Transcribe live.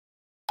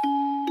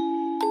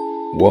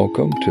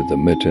Welcome to the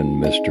Mitten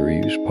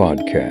Mysteries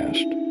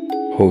podcast,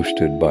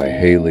 hosted by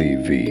Haileigh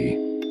Vee.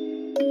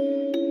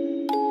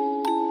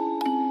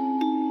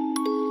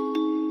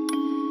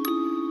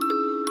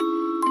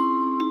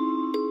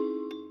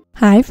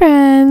 Hi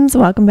friends,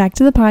 welcome back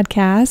to the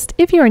podcast.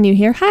 If you are new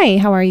here, hi,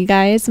 how are you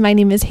guys? My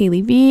name is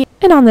Haileigh Vee,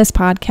 and on this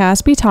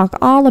podcast we talk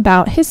all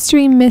about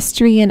history,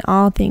 mystery, and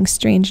all things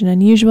strange and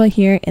unusual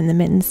here in the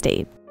Mitten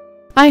State.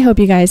 I hope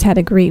you guys had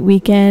a great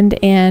weekend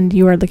and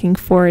you are looking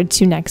forward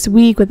to next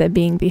week, with it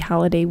being the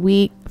holiday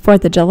week.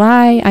 4th of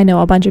July, I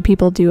know a bunch of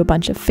people do a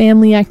bunch of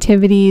family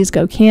activities,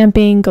 go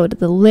camping, go to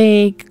the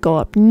lake, go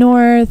up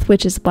north,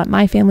 which is what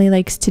my family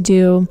likes to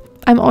do.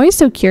 I'm always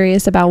so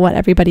curious about what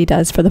everybody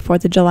does for the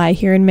 4th of July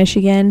here in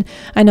Michigan.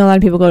 I know a lot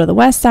of people go to the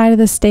west side of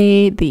the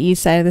state, the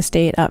east side of the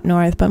state, up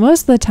north, but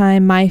most of the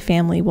time my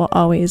family will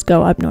always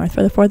go up north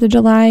for the 4th of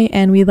July,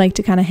 and we like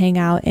to kind of hang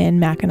out in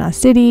Mackinac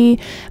City,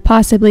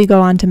 possibly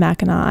go on to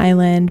Mackinac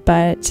Island,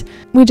 but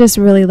we just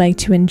really like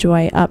to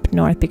enjoy up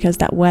north because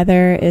that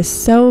weather is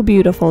so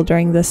beautiful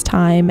during this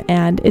time,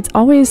 and it's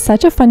always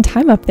such a fun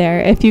time up there.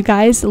 If you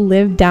guys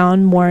live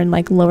down more in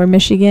like lower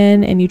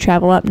Michigan and you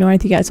travel up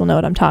north, you guys will know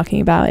what I'm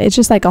talking about. It's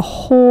just like a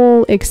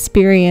whole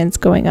experience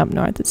going up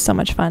north. It's so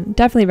much fun.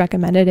 Definitely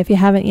recommend it if you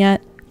haven't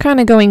yet. Kind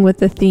of going with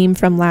the theme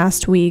from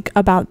last week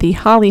about the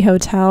Haileigh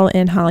Hotel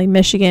in Haileigh,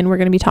 Michigan. We're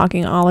going to be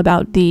talking all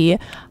about the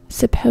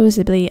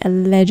supposedly,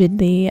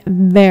 allegedly,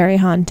 very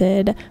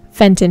haunted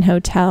Fenton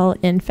Hotel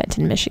in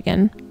Fenton,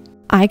 Michigan.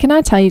 I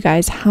cannot tell you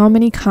guys how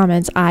many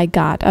comments I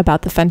got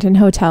about the Fenton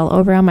Hotel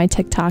over on my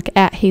TikTok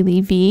at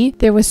Haileigh Vee.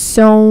 There was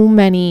so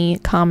many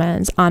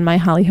comments on my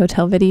Haileigh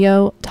Hotel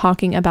video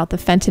talking about the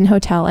Fenton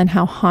Hotel and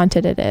how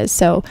haunted it is.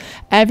 So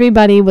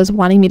everybody was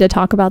wanting me to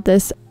talk about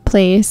this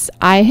place.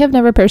 I have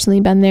never personally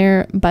been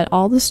there, but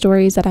all the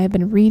stories that I've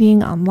been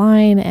reading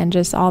online and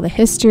just all the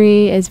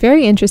history is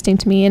very interesting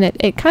to me, and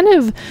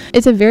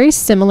it's a very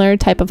similar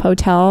type of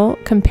hotel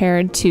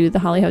compared to the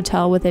Haileigh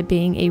Hotel, with it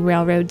being a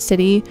railroad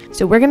city.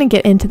 So we're going to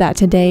get into that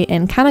today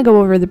and kind of go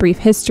over the brief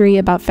history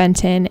about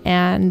Fenton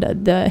and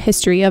the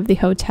history of the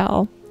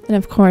hotel. And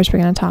of course,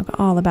 we're going to talk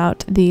all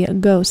about the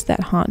ghosts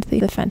that haunt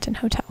the Fenton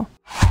Hotel.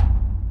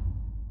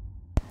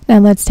 Now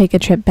let's take a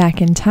trip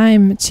back in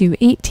time to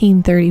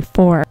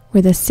 1834,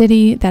 where the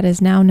city that is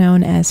now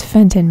known as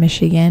Fenton,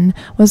 Michigan,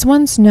 was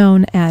once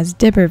known as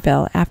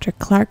Dibberville after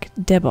Clark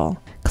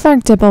Dibble.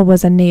 Clark Dibble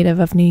was a native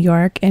of New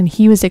York, and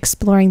he was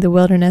exploring the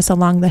wilderness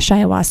along the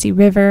Shiawassee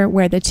River,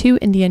 where the two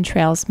Indian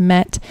trails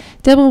met.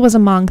 Dibble was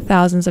among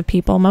thousands of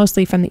people,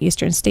 mostly from the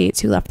eastern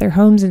states, who left their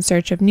homes in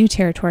search of new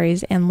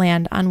territories and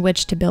land on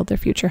which to build their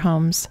future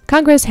homes.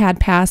 Congress had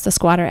passed the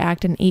Squatter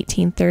Act in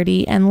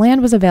 1830, and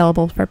land was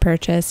available for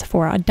purchase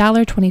for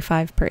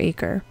 $1.25 per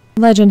acre.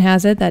 Legend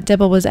has it that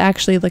Dibble was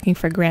actually looking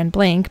for Grand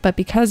Blanc, but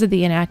because of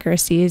the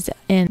inaccuracies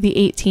in the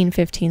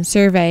 1815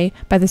 survey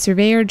by the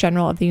Surveyor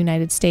General of the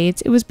United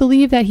States, it was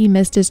believed that he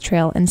missed his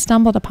trail and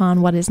stumbled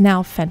upon what is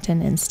now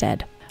Fenton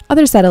instead.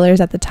 Other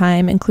settlers at the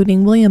time,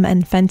 including William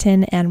N.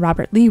 Fenton and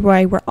Robert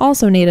Leroy, were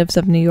also natives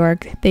of New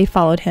York. They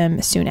followed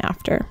him soon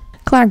after.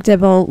 Clark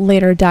Dibble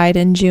later died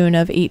in June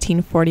of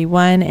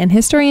 1841, and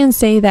historians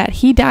say that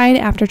he died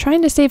after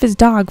trying to save his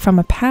dog from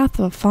a path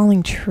of a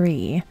falling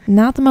tree.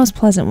 Not the most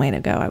pleasant way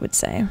to go, I would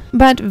say,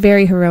 but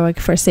very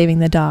heroic for saving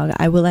the dog,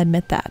 I will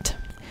admit that.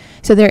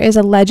 So there is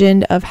a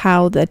legend of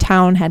how the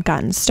town had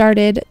gotten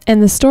started,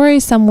 and the story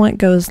somewhat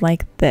goes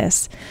like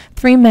this.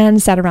 3 men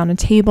sat around a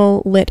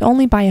table lit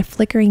only by a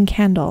flickering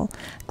candle.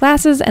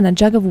 Glasses and a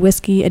jug of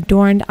whiskey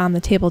adorned on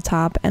the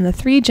tabletop, and the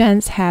 3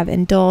 gents have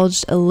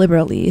indulged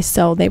liberally,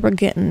 so they were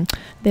getting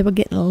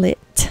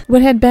lit.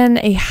 What had been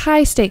a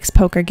high-stakes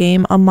poker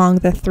game among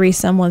the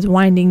threesome was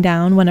winding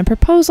down when a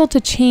proposal to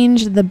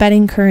change the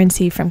betting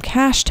currency from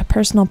cash to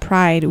personal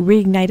pride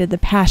reignited the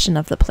passion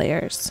of the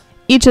players.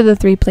 Each of the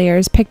 3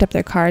 players picked up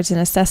their cards and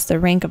assessed the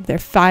rank of their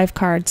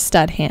 5-card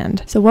stud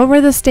hand. So what were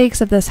the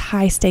stakes of this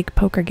high-stake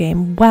poker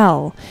game?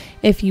 Well,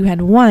 if you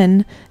had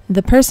won,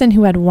 the person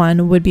who had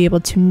won would be able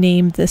to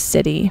name the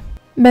city.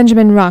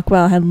 Benjamin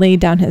Rockwell had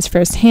laid down his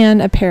first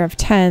hand, a pair of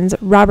 10s.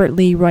 Robert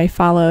Leroy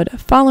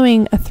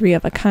following a 3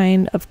 of a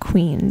kind of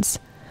queens.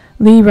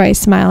 Leroy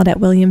smiled at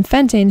William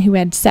Fenton, who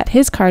had set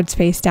his cards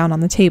face down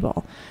on the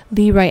table.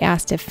 Leroy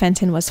asked if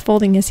Fenton was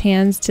folding his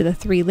hands to the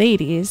 3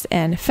 ladies,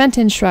 and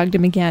Fenton shrugged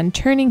and began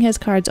turning his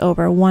cards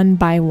over one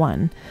by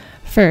one.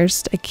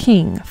 First, a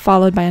king,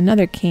 followed by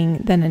another king,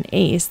 then an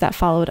ace that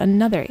followed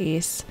another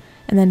ace,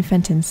 and then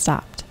Fenton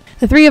stopped.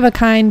 The 3 of a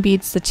kind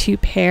beats the 2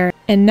 pair,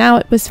 and now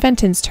it was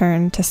Fenton's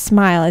turn to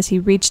smile as he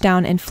reached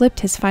down and flipped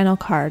his final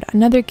card,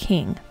 another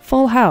king,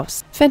 full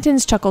house.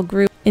 Fenton's chuckle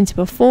grew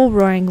into a full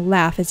roaring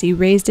laugh as he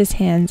raised his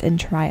hands in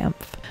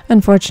triumph.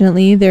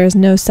 Unfortunately, there is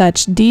no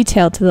such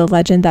detail to the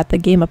legend that the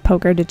game of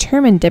poker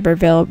determined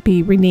Dibberville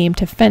be renamed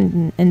to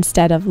Fenton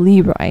instead of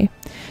Leroy.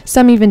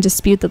 Some even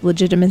dispute the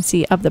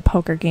legitimacy of the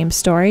poker game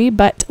story,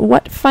 but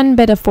what fun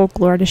bit of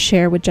folklore to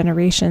share with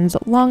generations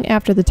long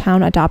after the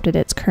town adopted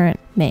its current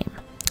name.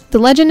 The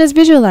legend is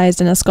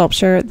visualized in a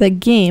sculpture, The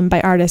Game, by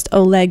artist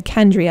Oleg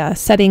Kendria,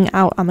 setting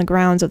out on the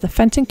grounds of the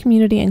Fenton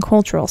Community and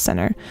Cultural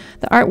Center.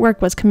 The artwork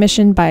was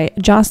commissioned by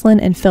Jocelyn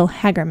and Phil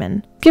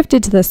Hagerman,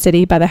 gifted to the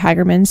city by the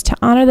Hagermans to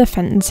honor the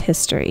Fenton's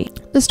history.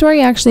 The story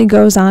actually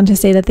goes on to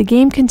say that the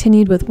game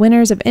continued with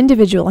winners of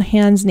individual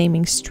hands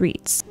naming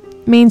streets.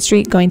 Main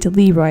Street going to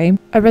Leroy,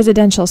 a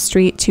residential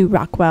street to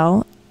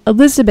Rockwell,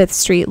 Elizabeth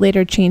Street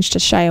later changed to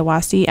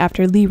Shiawassee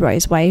after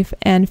Leroy's wife,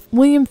 and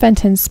William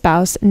Fenton's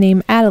spouse,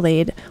 named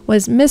Adelaide,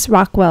 was Miss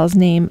Rockwell's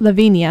name,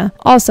 Lavinia,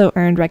 also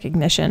earned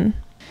recognition.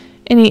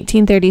 In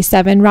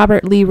 1837,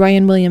 Robert Leroy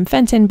and William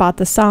Fenton bought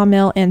the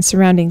sawmill and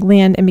surrounding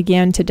land and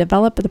began to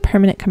develop the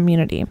permanent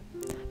community.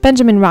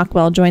 Benjamin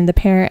Rockwell joined the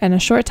pair and a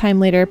short time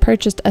later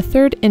purchased a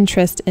third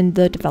interest in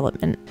the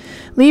development.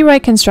 Leroy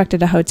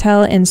constructed a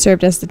hotel and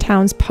served as the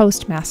town's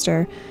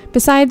postmaster.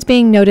 Besides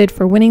being noted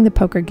for winning the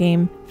poker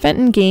game,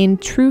 Fenton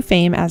gained true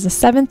fame as the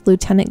 7th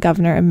Lieutenant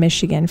Governor of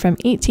Michigan from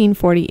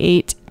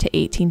 1848 to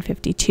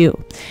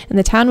 1852, and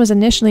the town was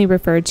initially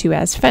referred to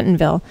as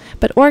Fentonville,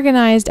 but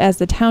organized as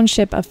the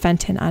Township of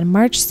Fenton on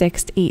March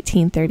 6,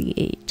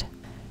 1838.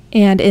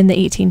 And in the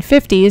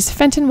 1850s,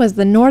 Fenton was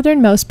the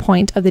northernmost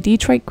point of the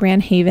Detroit,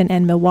 Grand Haven,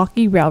 and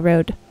Milwaukee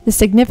Railroad. The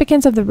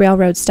significance of the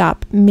railroad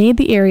stop made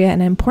the area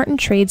an important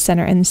trade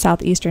center in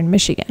southeastern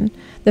Michigan.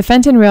 The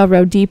Fenton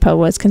Railroad Depot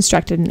was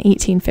constructed in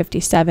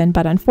 1857,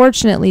 but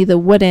unfortunately the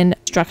wooden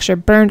structure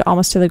burned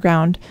almost to the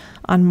ground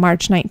on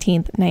March 19,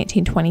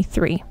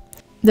 1923.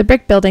 The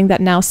brick building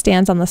that now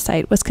stands on the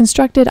site was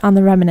constructed on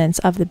the remnants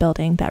of the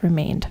building that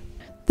remained.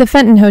 The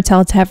Fenton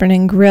Hotel, Tavern,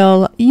 and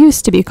Grille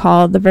used to be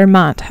called the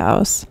Vermont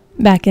House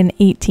back in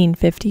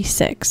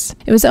 1856.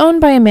 It was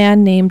owned by a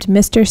man named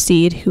Mr.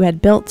 Seed, who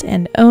had built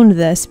and owned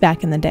this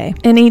back in the day.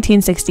 In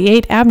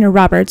 1868, Abner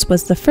Roberts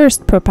was the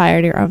first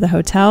proprietor of the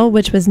hotel,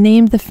 which was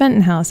named the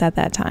Fenton House at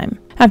that time.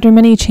 After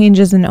many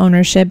changes in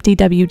ownership,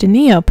 D.W.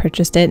 DeNeo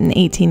purchased it in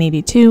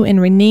 1882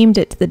 and renamed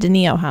it the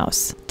DeNeo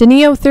House.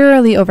 DeNeo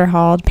thoroughly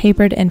overhauled,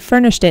 papered, and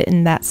furnished it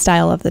in that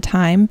style of the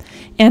time,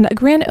 and a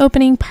grand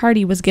opening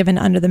party was given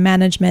under the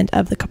management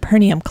of the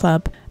Capernaum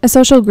Club, a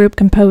social group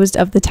composed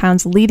of the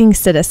town's leading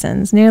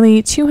citizens.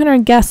 Nearly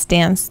 200 guests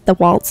danced the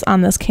waltz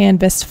on this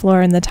canvas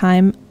floor in the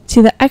time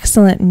to the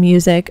excellent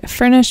music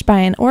furnished by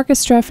an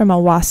orchestra from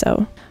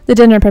Owasso. The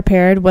dinner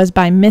prepared was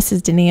by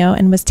Mrs. DeNeo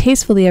and was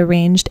tastefully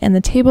arranged, and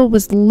the table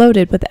was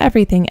loaded with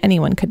everything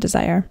anyone could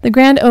desire. The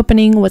grand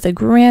opening was a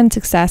grand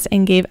success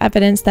and gave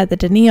evidence that the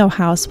DeNeo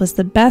House was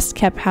the best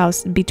kept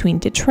house between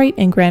Detroit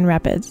and Grand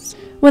Rapids.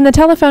 When the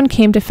telephone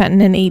came to Fenton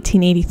in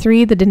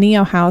 1883, the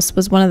DeNeo House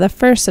was one of the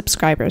first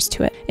subscribers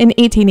to it. In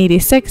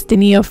 1886,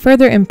 DeNeo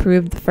further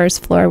improved the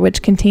first floor,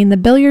 which contained the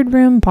billiard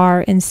room,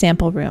 bar, and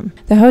sample room.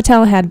 The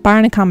hotel had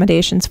barn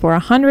accommodations for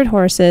 100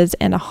 horses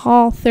and a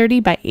hall 30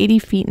 by 80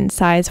 feet in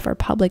size for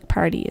public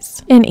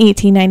parties. In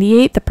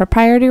 1898, the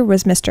proprietor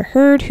was Mr.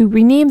 Hurd, who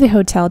renamed the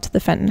hotel to the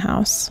Fenton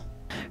House.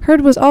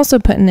 Hurd was also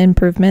putting in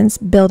improvements,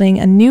 building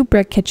a new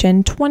brick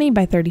kitchen 20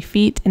 by 30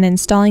 feet and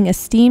installing a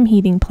steam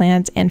heating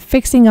plant and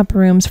fixing up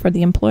rooms for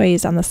the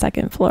employees on the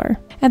second floor.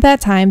 At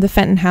that time, the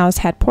Fenton House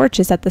had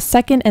porches at the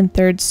second and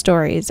third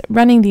stories,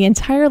 running the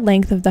entire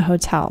length of the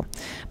hotel.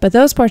 But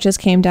those porches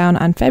came down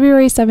on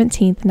February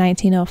 17,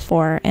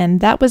 1904, and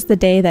that was the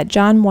day that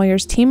John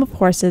Moyer's team of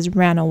horses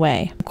ran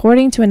away.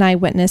 According to an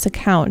eyewitness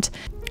account,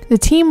 the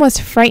team was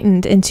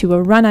frightened into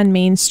a run on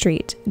Main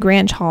Street,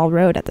 Grange Hall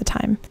Road at the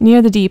time, near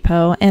the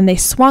depot, and they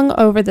swung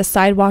over the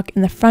sidewalk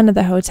in the front of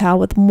the hotel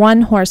with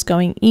one horse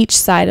going each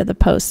side of the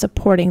post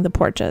supporting the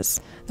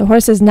porches. The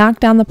horses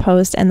knocked down the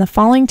post, and the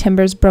falling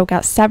timbers broke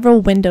out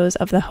several windows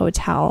of the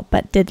hotel,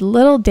 but did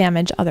little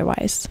damage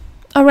otherwise.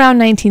 Around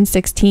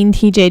 1916,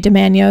 T.J.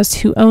 DeManios,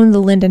 who owned the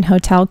Linden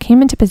Hotel,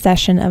 came into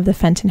possession of the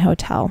Fenton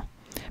Hotel.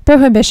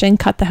 Prohibition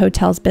cut the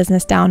hotel's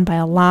business down by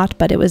a lot,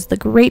 but it was the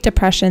Great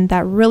Depression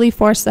that really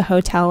forced the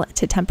hotel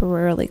to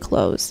temporarily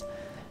close.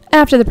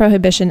 After the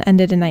Prohibition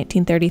ended in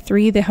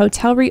 1933, the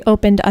hotel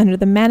reopened under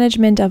the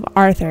management of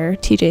Arthur,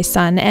 TJ's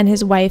son, and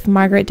his wife,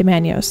 Margaret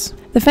DeManios.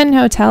 The Fenton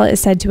Hotel is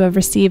said to have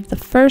received the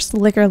first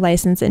liquor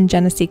license in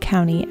Genesee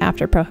County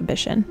after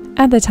Prohibition.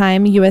 At the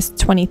time, US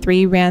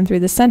 23 ran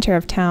through the center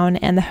of town,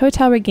 and the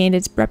hotel regained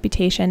its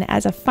reputation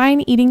as a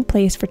fine eating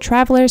place for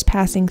travelers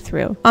passing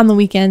through. On the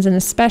weekends, and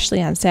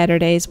especially on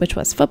Saturdays, which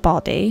was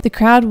football day, the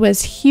crowd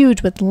was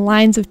huge with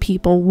lines of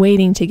people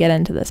waiting to get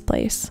into this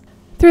place.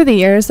 Through the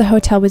years, the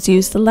hotel was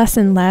used less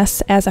and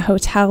less as a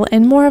hotel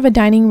and more of a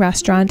dining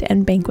restaurant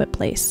and banquet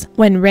place.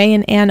 When Ray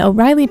and Ann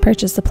O'Reilly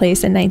purchased the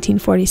place in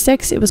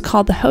 1946, it was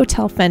called the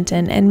Hotel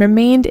Fenton and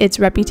remained its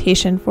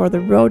reputation for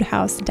the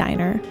Roadhouse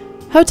Diner.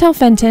 Hotel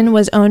Fenton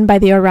was owned by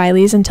the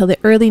O'Reillys until the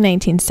early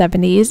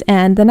 1970s,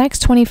 and the next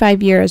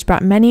 25 years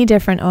brought many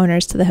different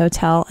owners to the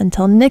hotel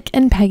until Nick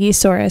and Peggy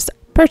Soros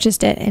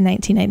purchased it in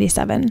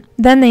 1997.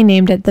 Then they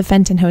named it the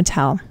Fenton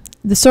Hotel.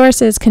 The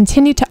sources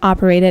continued to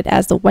operate it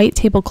as the white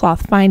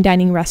tablecloth fine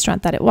dining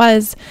restaurant that it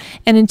was,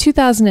 and in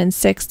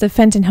 2006, the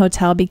Fenton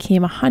Hotel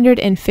became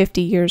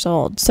 150 years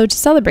old. So to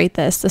celebrate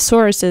this, the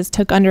sources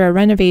took under a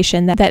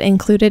renovation that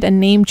included a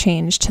name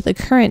change to the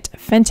current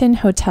Fenton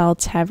Hotel,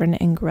 Tavern,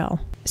 and Grille.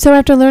 So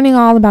after learning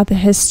all about the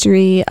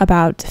history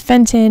about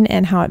Fenton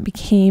and how it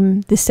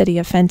became the city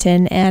of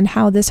Fenton and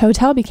how this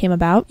hotel became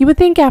about, you would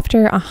think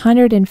after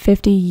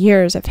 150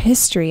 years of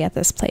history at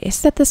this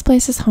place that this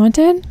place is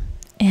haunted?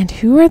 And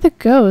who are the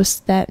ghosts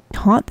that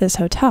haunt this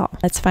hotel?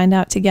 Let's find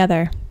out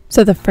together.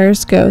 So the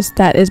first ghost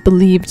that is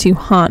believed to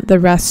haunt the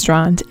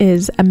restaurant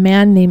is a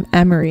man named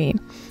Emery,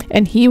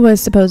 and he was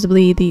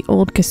supposedly the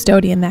old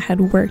custodian that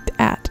had worked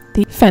at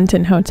the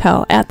Fenton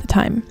Hotel at the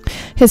time.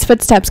 His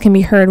footsteps can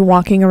be heard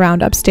walking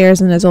around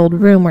upstairs in his old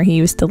room where he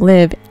used to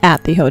live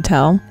at the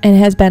hotel, and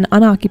has been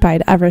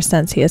unoccupied ever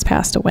since he has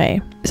passed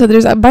away. So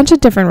there's a bunch of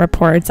different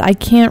reports. I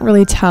can't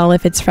really tell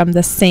if it's from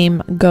the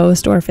same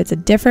ghost or if it's a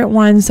different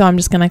one, so I'm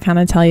just going to kind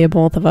of tell you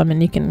both of them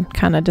and you can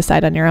kind of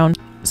decide on your own.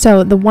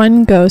 So the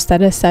one ghost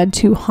that is said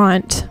to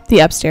haunt the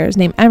upstairs,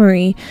 named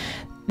Emery,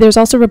 there's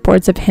also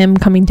reports of him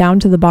coming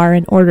down to the bar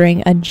and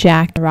ordering a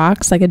Jack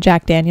Rocks, like a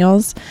Jack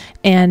Daniels,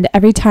 and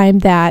every time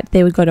that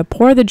they would go to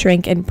pour the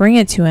drink and bring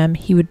it to him,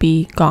 he would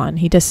be gone.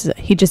 He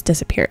just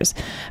disappears.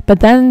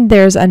 But then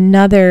there's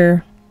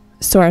another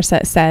source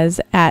that says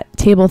at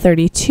table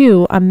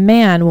 32, a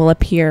man will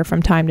appear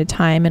from time to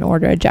time and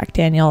order a Jack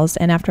Daniels,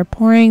 and after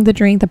pouring the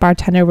drink, the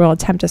bartender will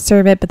attempt to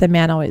serve it, but the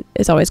man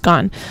is always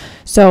gone.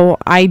 So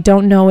I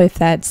don't know if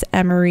that's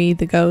Emery,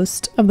 the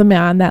ghost of the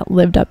man that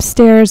lived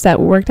upstairs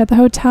that worked at the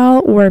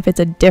hotel, or if it's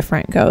a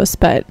different ghost.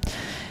 But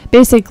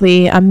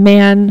basically, a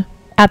man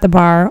at the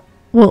bar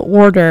will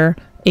order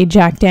a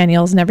Jack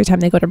Daniels, and every time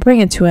they go to bring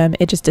it to him,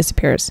 it just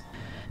disappears.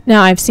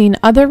 Now, I've seen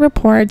other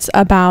reports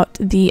about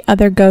the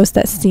other ghost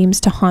that seems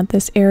to haunt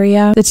this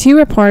area. The two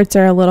reports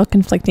are a little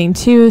conflicting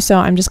too, so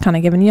I'm just kind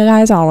of giving you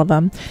guys all of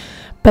them.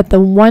 But the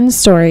one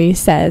story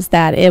says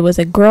that it was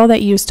a girl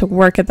that used to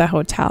work at the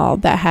hotel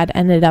that had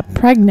ended up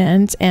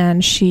pregnant,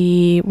 and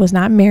she was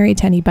not married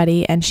to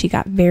anybody, and she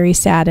got very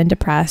sad and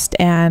depressed,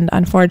 and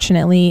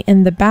unfortunately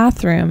in the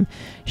bathroom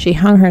she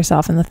hung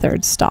herself in the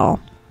third stall.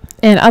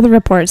 And other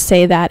reports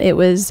say that it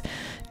was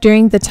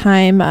during the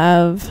time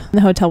of the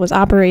hotel was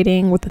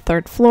operating with the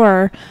third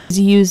floor, was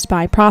used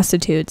by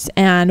prostitutes,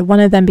 and one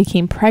of them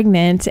became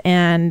pregnant,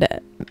 and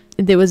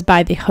it was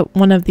by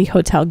one of the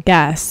hotel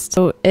guests.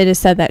 So it is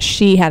said that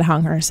she had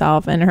hung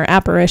herself, and her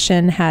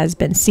apparition has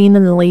been seen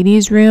in the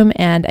ladies' room,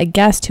 and a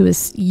guest who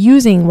was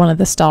using one of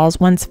the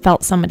stalls once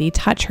felt somebody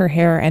touch her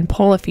hair and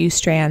pull a few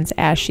strands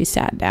as she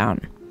sat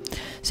down.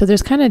 So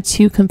there's kind of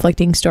two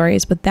conflicting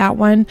stories with that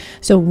one.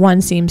 So one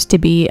seems to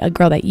be a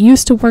girl that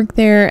used to work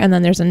there, and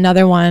then there's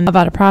another one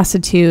about a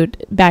prostitute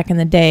back in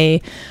the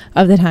day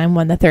of the time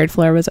when the third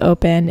floor was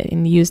open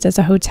and used as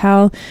a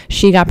hotel.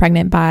 She got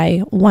pregnant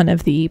by one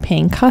of the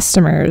paying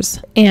customers,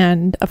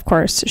 and of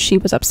course she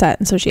was upset,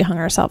 and so she hung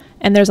herself.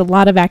 And there's a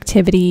lot of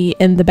activity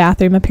in the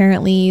bathroom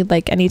apparently.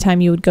 Like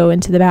anytime you would go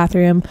into the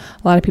bathroom,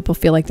 a lot of people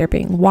feel like they're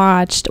being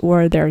watched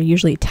or they're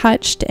usually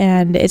touched,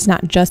 and it's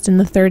not just in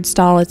the third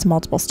stall, it's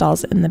multiple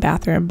stalls in the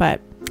bathroom. But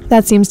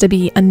that seems to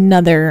be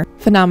another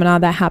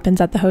phenomenon that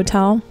happens at the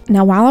hotel.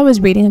 Now, while I was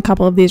reading a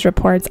couple of these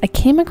reports, I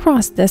came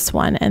across this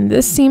one, and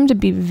this seemed to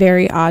be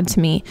very odd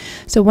to me.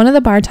 So one of the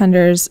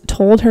bartenders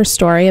told her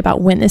story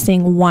about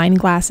witnessing wine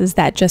glasses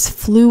that just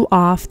flew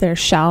off their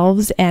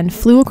shelves and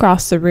flew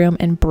across the room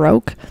and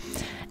broke.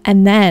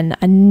 And then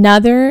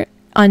another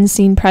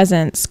unseen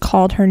presence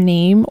called her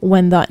name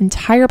when the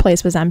entire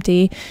place was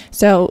empty.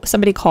 So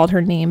somebody called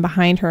her name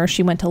behind her.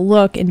 She went to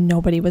look and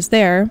nobody was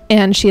there.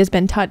 And she has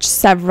been touched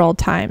several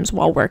times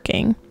while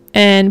working.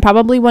 And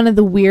probably one of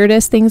the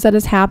weirdest things that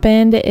has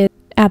happened is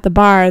at the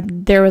bar,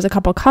 there was a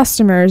couple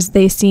customers,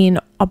 they seen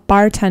a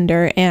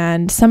bartender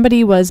and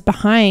somebody was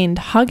behind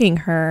hugging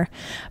her,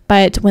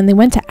 but when they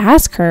went to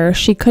ask her,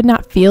 she could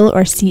not feel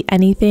or see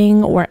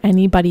anything or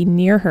anybody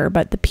near her,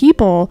 but the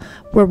people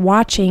were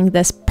watching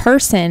this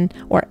person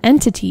or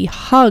entity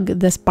hug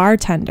this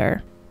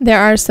bartender. There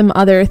are some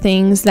other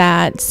things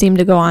that seem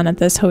to go on at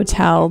this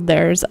hotel.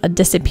 There's a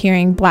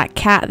disappearing black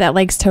cat that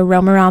likes to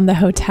roam around the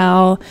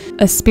hotel,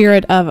 a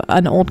spirit of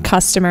an old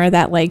customer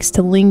that likes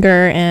to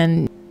linger,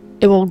 and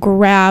it will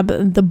grab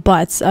the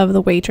butts of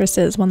the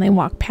waitresses when they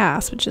walk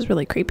past, which is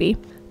really creepy.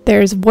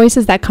 There's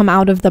voices that come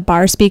out of the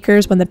bar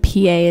speakers when the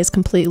PA is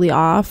completely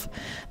off.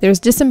 There's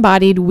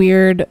disembodied,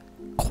 weird,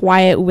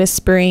 quiet,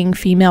 whispering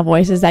female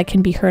voices that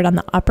can be heard on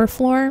the upper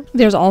floor.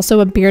 There's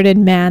also a bearded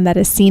man that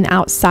is seen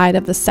outside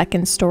of the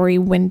second story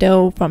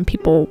window from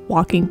people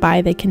walking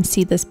by. They can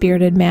see this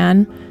bearded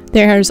man.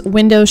 There's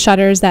window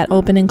shutters that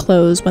open and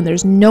close when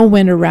there's no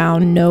wind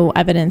around, no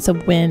evidence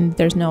of wind.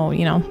 There's no,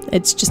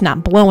 it's just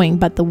not blowing,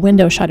 but the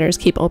window shutters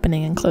keep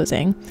opening and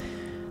closing.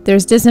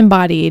 There's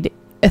disembodied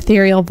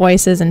ethereal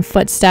voices and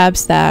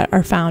footsteps that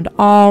are found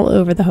all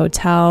over the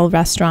hotel,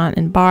 restaurant,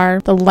 and bar.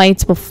 The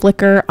lights will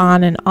flicker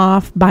on and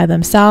off by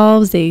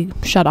themselves. They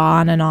shut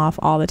on and off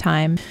all the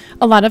time.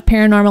 A lot of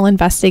paranormal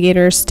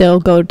investigators still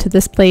go to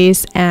this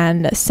place,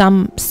 and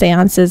some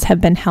seances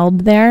have been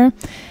held there.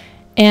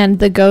 And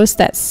the ghosts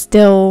that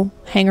still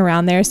hang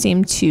around there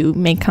seem to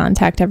make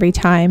contact every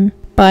time,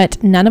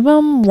 but none of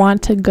them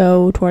want to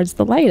go towards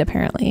the light,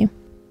 apparently.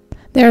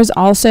 There's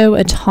also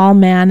a tall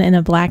man in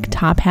a black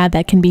top hat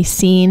that can be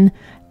seen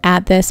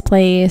at this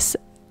place,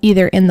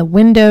 either in the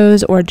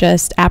windows or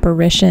just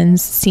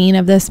apparitions seen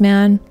of this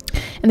man.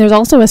 And there's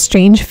also a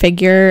strange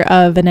figure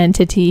of an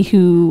entity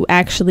who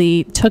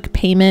actually took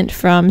payment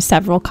from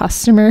several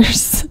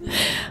customers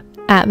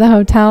at the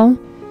hotel.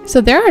 So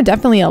there are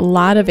definitely a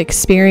lot of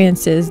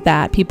experiences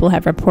that people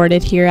have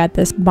reported here at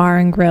this bar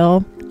and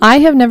grill. I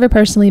have never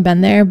personally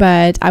been there,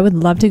 but I would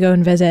love to go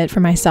and visit for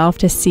myself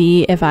to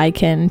see if I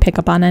can pick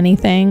up on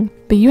anything.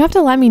 But you have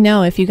to let me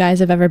know if you guys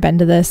have ever been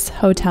to this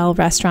hotel,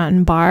 restaurant,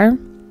 and bar.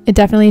 It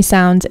definitely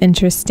sounds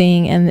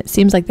interesting, and it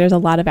seems like there's a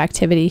lot of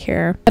activity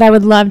here. But I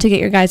would love to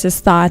get your guys'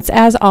 thoughts.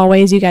 As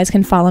always, you guys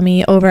can follow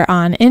me over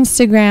on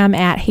Instagram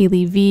at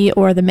Haileigh Vee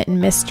or the Mitten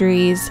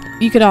Mysteries.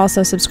 You could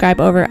also subscribe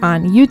over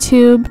on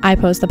YouTube. I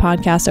post the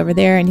podcast over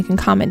there, and you can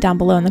comment down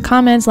below in the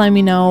comments. Let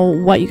me know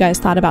what you guys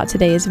thought about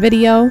today's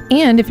video.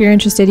 And if you're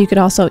interested, you could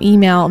also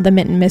email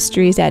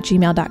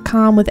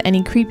themittenmysteries@gmail.com with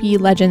any creepy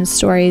legends,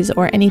 stories,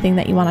 or anything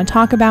that you want to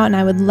talk about. And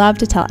I would love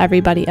to tell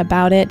everybody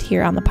about it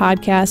here on the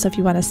podcast. So if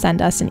you want to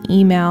send us an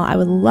email, I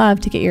would love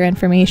to get your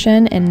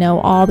information and know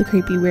all the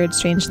creepy, weird,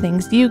 strange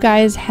things you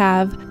guys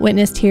have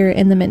witnessed here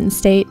in the Mitten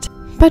State.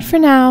 But for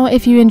now,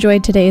 if you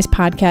enjoyed today's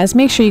podcast,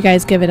 make sure you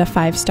guys give it a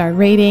 5-star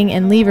rating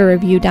and leave a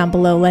review down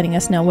below letting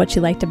us know what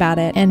you liked about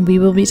it. And we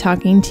will be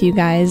talking to you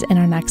guys in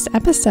our next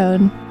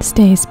episode.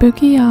 Stay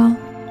spooky, y'all.